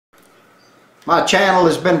My channel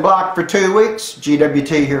has been blocked for 2 weeks.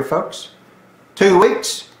 GWT here, folks. 2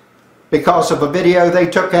 weeks because of a video they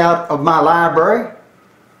took out of my library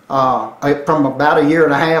from about a year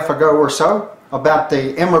and a half ago or so about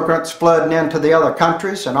the immigrants flooding into the other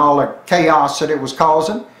countries and all the chaos that it was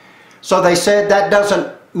causing. So they said that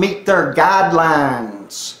doesn't meet their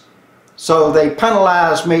guidelines. So they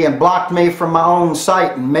penalized me and blocked me from my own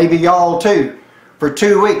site, and maybe y'all too, for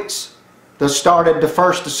 2 weeks. This started the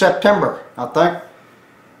 1st of September, I think.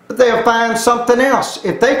 But they'll find something else.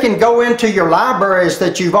 If they can go into your libraries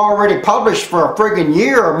that you've already published for a friggin'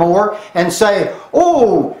 year or more and say,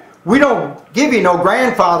 oh, we don't give you no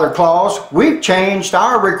grandfather clause. We've changed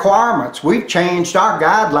our requirements. We've changed our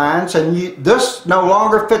guidelines, and this no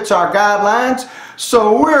longer fits our guidelines,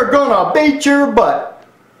 so we're gonna beat your butt.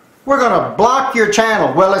 We're gonna block your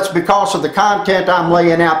channel. Well, it's because of the content I'm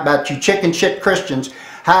laying out about you chicken shit Christians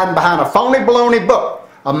hiding behind a phony baloney book,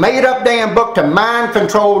 a made-up damn book to mind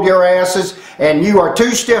control your asses, and you are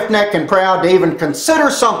too stiff-necked and proud to even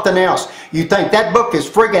consider something else. You think that book is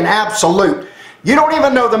friggin' absolute. You don't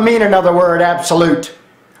even know the meaning of the word absolute,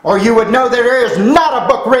 or you would know that there is not a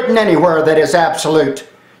book written anywhere that is absolute.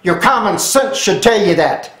 Your common sense should tell you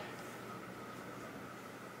that.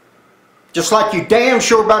 Just like you damn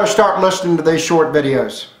sure better start listening to these short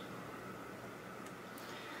videos.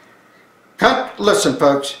 Listen,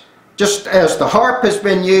 folks, just as the harp has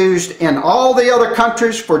been used in all the other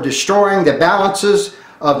countries for destroying the balances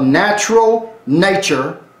of natural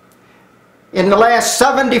nature, in the last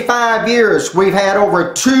 75 years we've had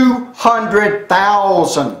over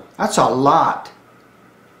 200,000. That's a lot.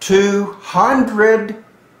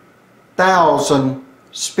 200,000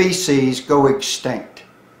 species go extinct.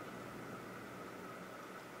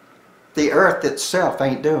 The earth itself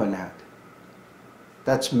ain't doing that.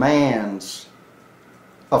 That's man's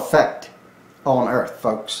effect on earth,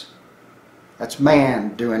 folks. That's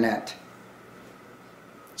man doing that.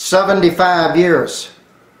 75 years.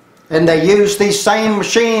 And they use these same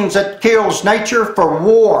machines that kills nature for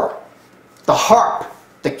war. The HAARP,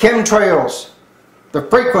 the chemtrails, the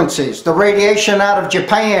frequencies, the radiation out of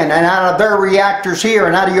Japan and out of their reactors here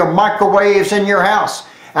and out of your microwaves in your house,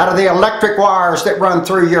 out of the electric wires that run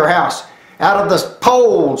through your house, out of the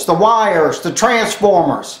poles, the wires, the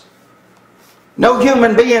transformers. No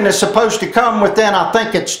human being is supposed to come within, I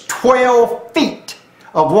think it's 12 feet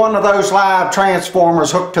of one of those live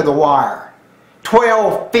transformers hooked to the wire.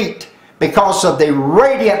 12 feet because of the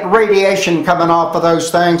radiation coming off of those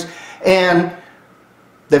things, and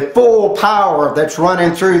the full power that's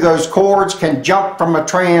running through those cords can jump from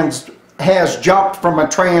has jumped from a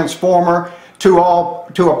transformer to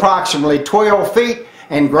approximately 12 feet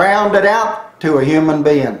and ground it out to a human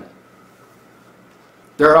being.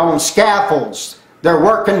 They're on scaffolds. They're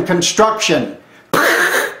working construction.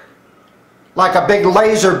 Like a big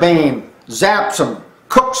laser beam. Zaps them.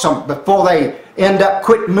 Cooks them before they end up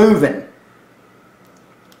quit moving.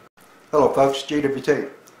 Hello folks, GWT.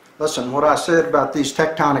 Listen, what I said about these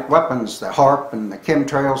tectonic weapons, the HAARP and the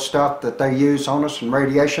chemtrail stuff that they use on us and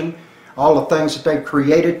radiation, all the things that they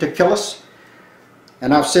created to kill us,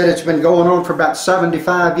 and I've said it's been going on for about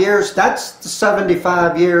 75 years. That's the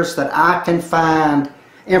 75 years that I can find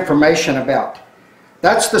information about.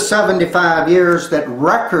 That's the 75 years that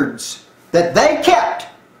records that they kept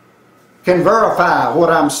can verify what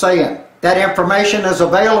I'm saying. That information is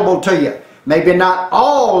available to you. Maybe not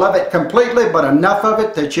all of it completely, but enough of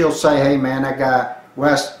it that you'll say, hey man, that guy,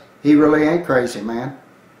 Wes, he really ain't crazy, man.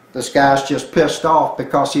 This guy's just pissed off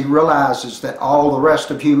because he realizes that all the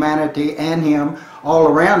rest of humanity and him all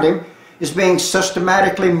around him is being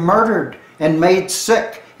systematically murdered and made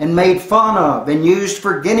sick and made fun of and used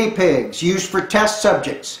for guinea pigs, used for test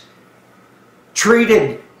subjects,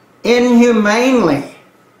 treated inhumanely.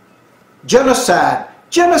 Genocide,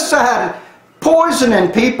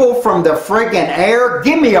 poisoning people from the friggin' air.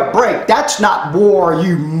 Give me a break. That's not war,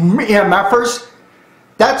 you MFers.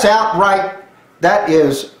 That's outright. That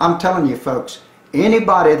is, I'm telling you folks,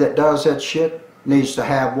 anybody that does that shit needs to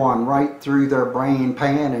have one right through their brain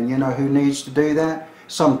pan, and you know who needs to do that?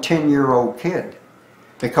 Some 10-year-old kid.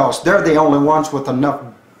 Because they're the only ones with enough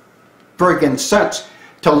friggin' sense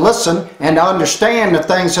to listen and to understand the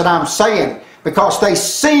things that I'm saying, because they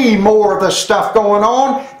see more of this stuff going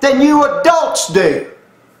on than you adults do.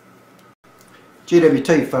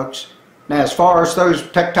 GWT, folks. Now, as far as those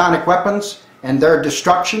tectonic weapons and their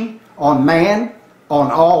destruction on man,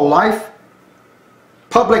 on all life,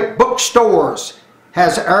 public bookstores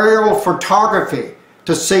has aerial photography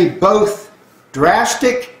to see both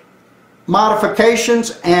drastic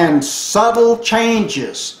modifications and subtle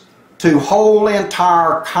changes to whole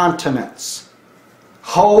entire continents.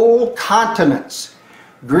 whole continents.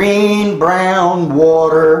 Green, brown,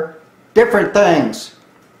 water, different things.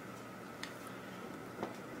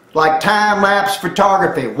 Like time-lapse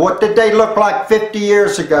photography. What did they look like 50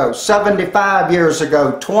 years ago, 75 years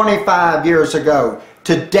ago, 25 years ago,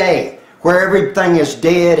 today, where everything is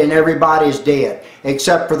dead and everybody's dead,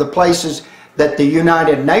 except for the places that the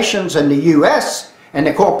United Nations and the U.S. and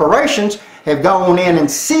the corporations have gone in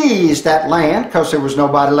and seized that land because there was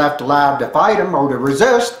nobody left alive to fight them or to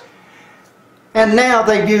resist. And now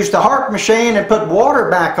they've used the HAARP machine and put water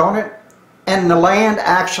back on it, and the land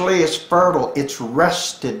actually is fertile. It's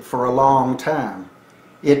rested for a long time.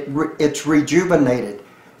 It's rejuvenated.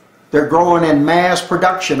 They're growing in mass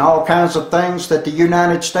production, all kinds of things that the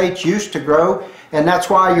United States used to grow, and that's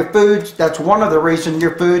why your foods, that's one of the reasons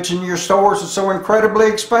your foods in your stores are so incredibly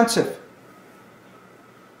expensive.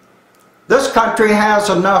 This country has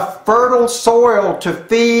enough fertile soil to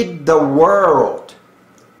feed the world.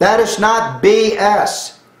 That is not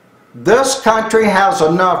BS. This country has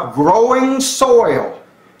enough growing soil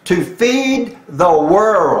to feed the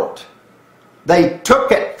world. They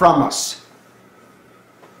took it from us.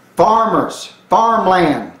 Farmers,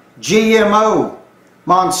 farmland, GMO,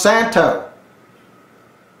 Monsanto.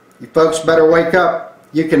 You folks better wake up.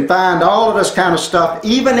 You can find all of this kind of stuff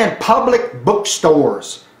even in public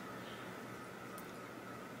bookstores.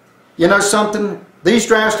 You know something? These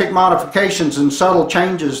drastic modifications and subtle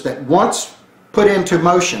changes that once put into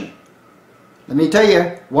motion, let me tell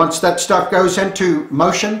you, once that stuff goes into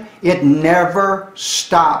motion, it never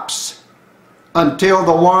stops until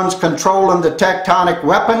the ones controlling the tectonic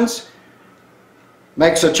weapons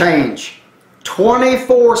makes a change.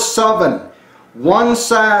 24/7, one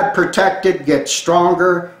side protected gets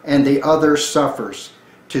stronger and the other suffers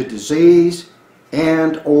to disease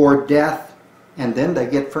and or death, and then they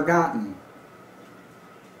get forgotten.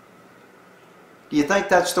 Do you think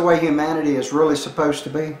that's the way humanity is really supposed to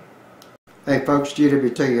be? Hey folks,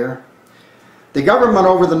 GWT here. The government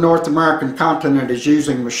over the North American continent is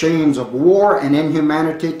using machines of war and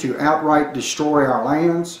inhumanity to outright destroy our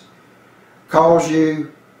lands, cause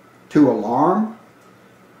you to alarm,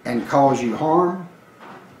 and cause you harm,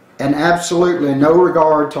 and absolutely no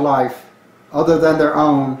regard to life other than their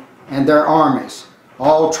own and their armies,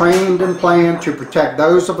 all trained and planned to protect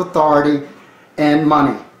those of authority and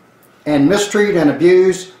money, and mistreat and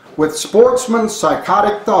abuse with sportsman's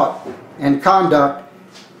psychotic thought and conduct,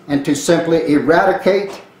 and to simply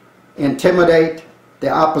eradicate, intimidate the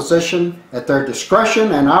opposition at their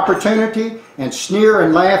discretion and opportunity, and sneer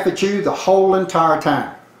and laugh at you the whole entire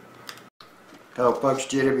time. Hello folks,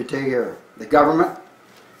 GWT here. The government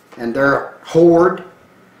and their horde,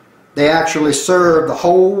 they actually serve the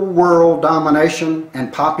whole world domination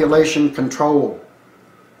and population control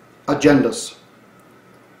agendas.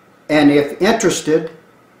 And if interested,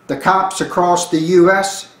 the cops across the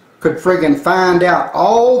U.S. could friggin' find out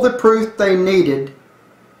all the proof they needed,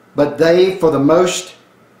 but they, for the most,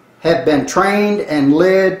 have been trained and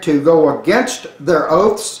led to go against their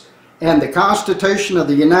oaths and the Constitution of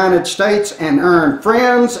the United States and earn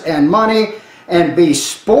friends and money and be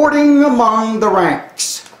sporting among the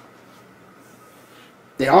ranks.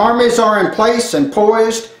 The armies are in place and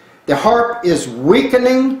poised. The HAARP is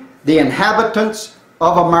weakening the inhabitants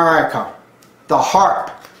of America. The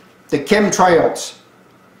HAARP, the chemtrails.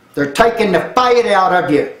 They're taking the fight out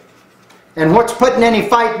of you. And what's putting any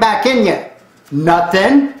fight back in you?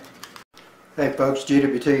 Nothing. Hey folks,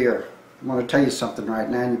 GWT here. I'm going to tell you something right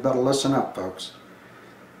now, and you better listen up, folks.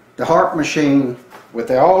 The HAARP machine,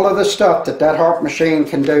 with all of the stuff that HAARP machine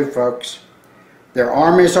can do, folks, their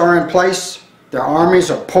armies are in place, their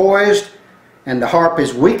armies are poised, and the HAARP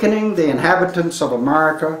is weakening the inhabitants of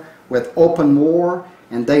America with open war,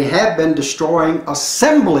 and they have been destroying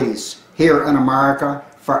assemblies here in America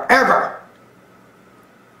forever,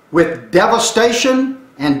 with devastation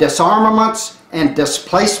and disarmaments and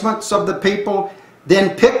displacements of the people,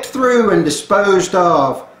 then picked through and disposed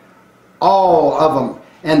of all of them,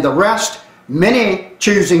 and the rest, many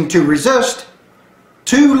choosing to resist,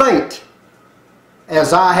 too late,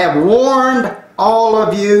 as I have warned all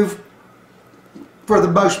of you for the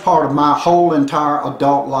most part of my whole entire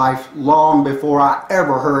adult life, long before I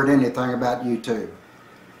ever heard anything about YouTube.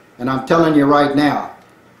 And I'm telling you right now,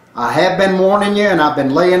 I have been warning you, and I've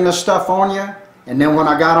been laying this stuff on you, and then when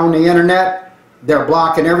I got on the internet, they're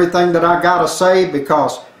blocking everything that I gotta say,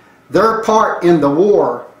 because their part in the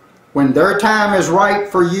war, when their time is right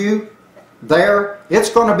for you there, it's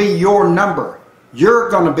going to be your number. You're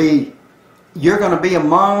going to be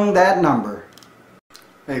among that number.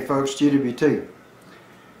 Hey folks, GWT.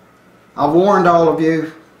 I've warned all of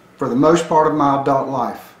you for the most part of my adult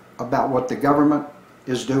life about what the government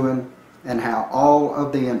is doing, and how all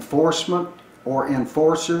of the enforcement or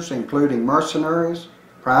enforcers, including mercenaries,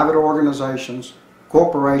 private organizations,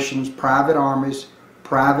 corporations, private armies,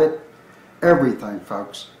 private everything,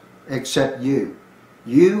 folks, except you.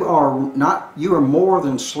 You are more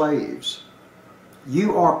than slaves.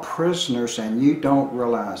 You are prisoners, and you don't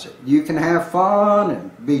realize it. You can have fun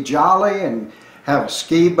and be jolly and have a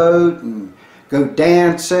ski boat and go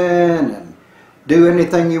dancing and do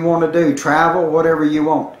anything you want to do, travel, whatever you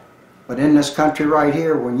want. But in this country right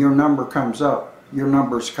here, when your number comes up, your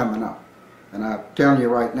number's coming up. And I'm telling you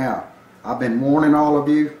right now, I've been warning all of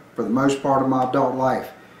you for the most part of my adult life.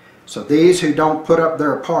 So these who don't put up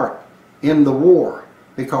their part in the war,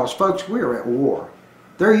 because folks, we're at war.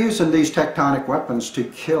 They're using these tectonic weapons to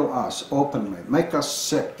kill us openly, make us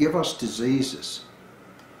sick, give us diseases,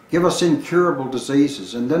 give us incurable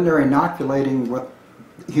diseases, and then they're inoculating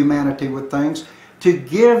humanity with things to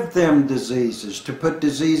give them diseases, to put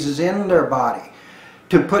diseases in their body,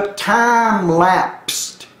 to put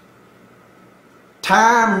time-lapsed,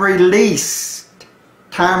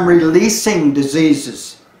 time-releasing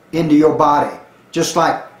diseases into your body, just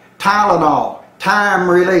like Tylenol,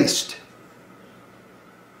 time-released.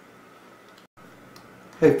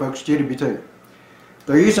 Hey folks, GW2.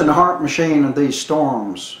 They're using the heart machine of these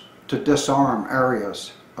storms to disarm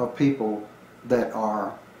areas of people that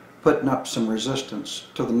are putting up some resistance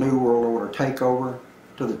to the New World Order takeover,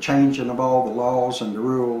 to the changing of all the laws and the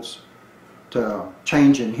rules, to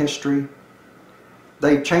changing history.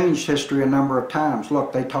 They've changed history a number of times.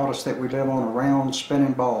 Look, they taught us that we live on a round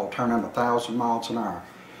spinning ball turning 1,000 miles an hour.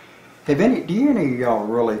 Do any of y'all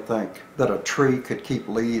really think that a tree could keep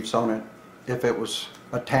leaves on it if it was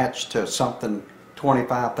attached to something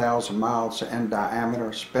 25,000 miles in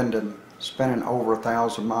diameter, spinning over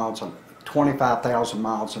 1,000 miles, 25,000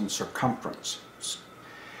 miles in circumference,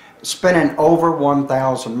 spinning over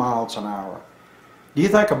 1,000 miles an hour? Do you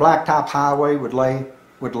think a blacktop highway would lay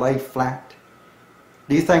flat?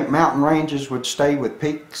 Do you think mountain ranges would stay with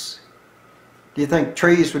peaks? Do you think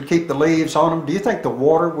trees would keep the leaves on them? Do you think the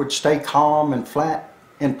water would stay calm and flat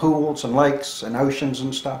in pools and lakes and oceans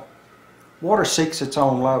and stuff? Water seeks its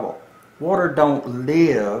own level. Water don't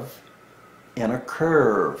live in a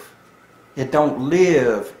curve. It don't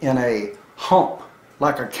live in a hump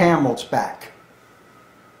like a camel's back.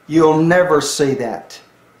 You'll never see that.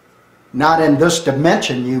 Not in this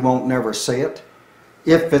dimension, you won't never see it.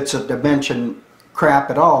 If it's a dimension crap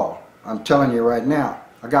at all. I'm telling you right now.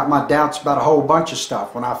 I got my doubts about a whole bunch of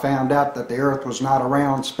stuff when I found out that the earth was not a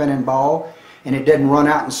round spinning ball and it didn't run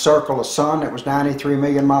out and circle the sun that was 93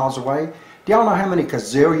 million miles away. Do y'all know how many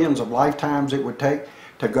gazillions of lifetimes it would take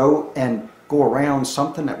to go around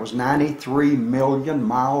something that was 93 million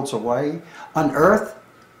miles away? On Earth,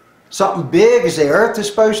 something big as the Earth is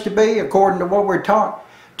supposed to be, according to what we're taught,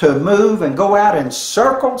 to move and go out and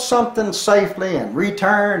circle something safely and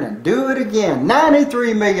return and do it again.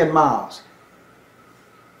 93 million miles.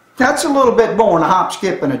 That's a little bit more than a hop,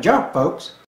 skip, and a jump, folks.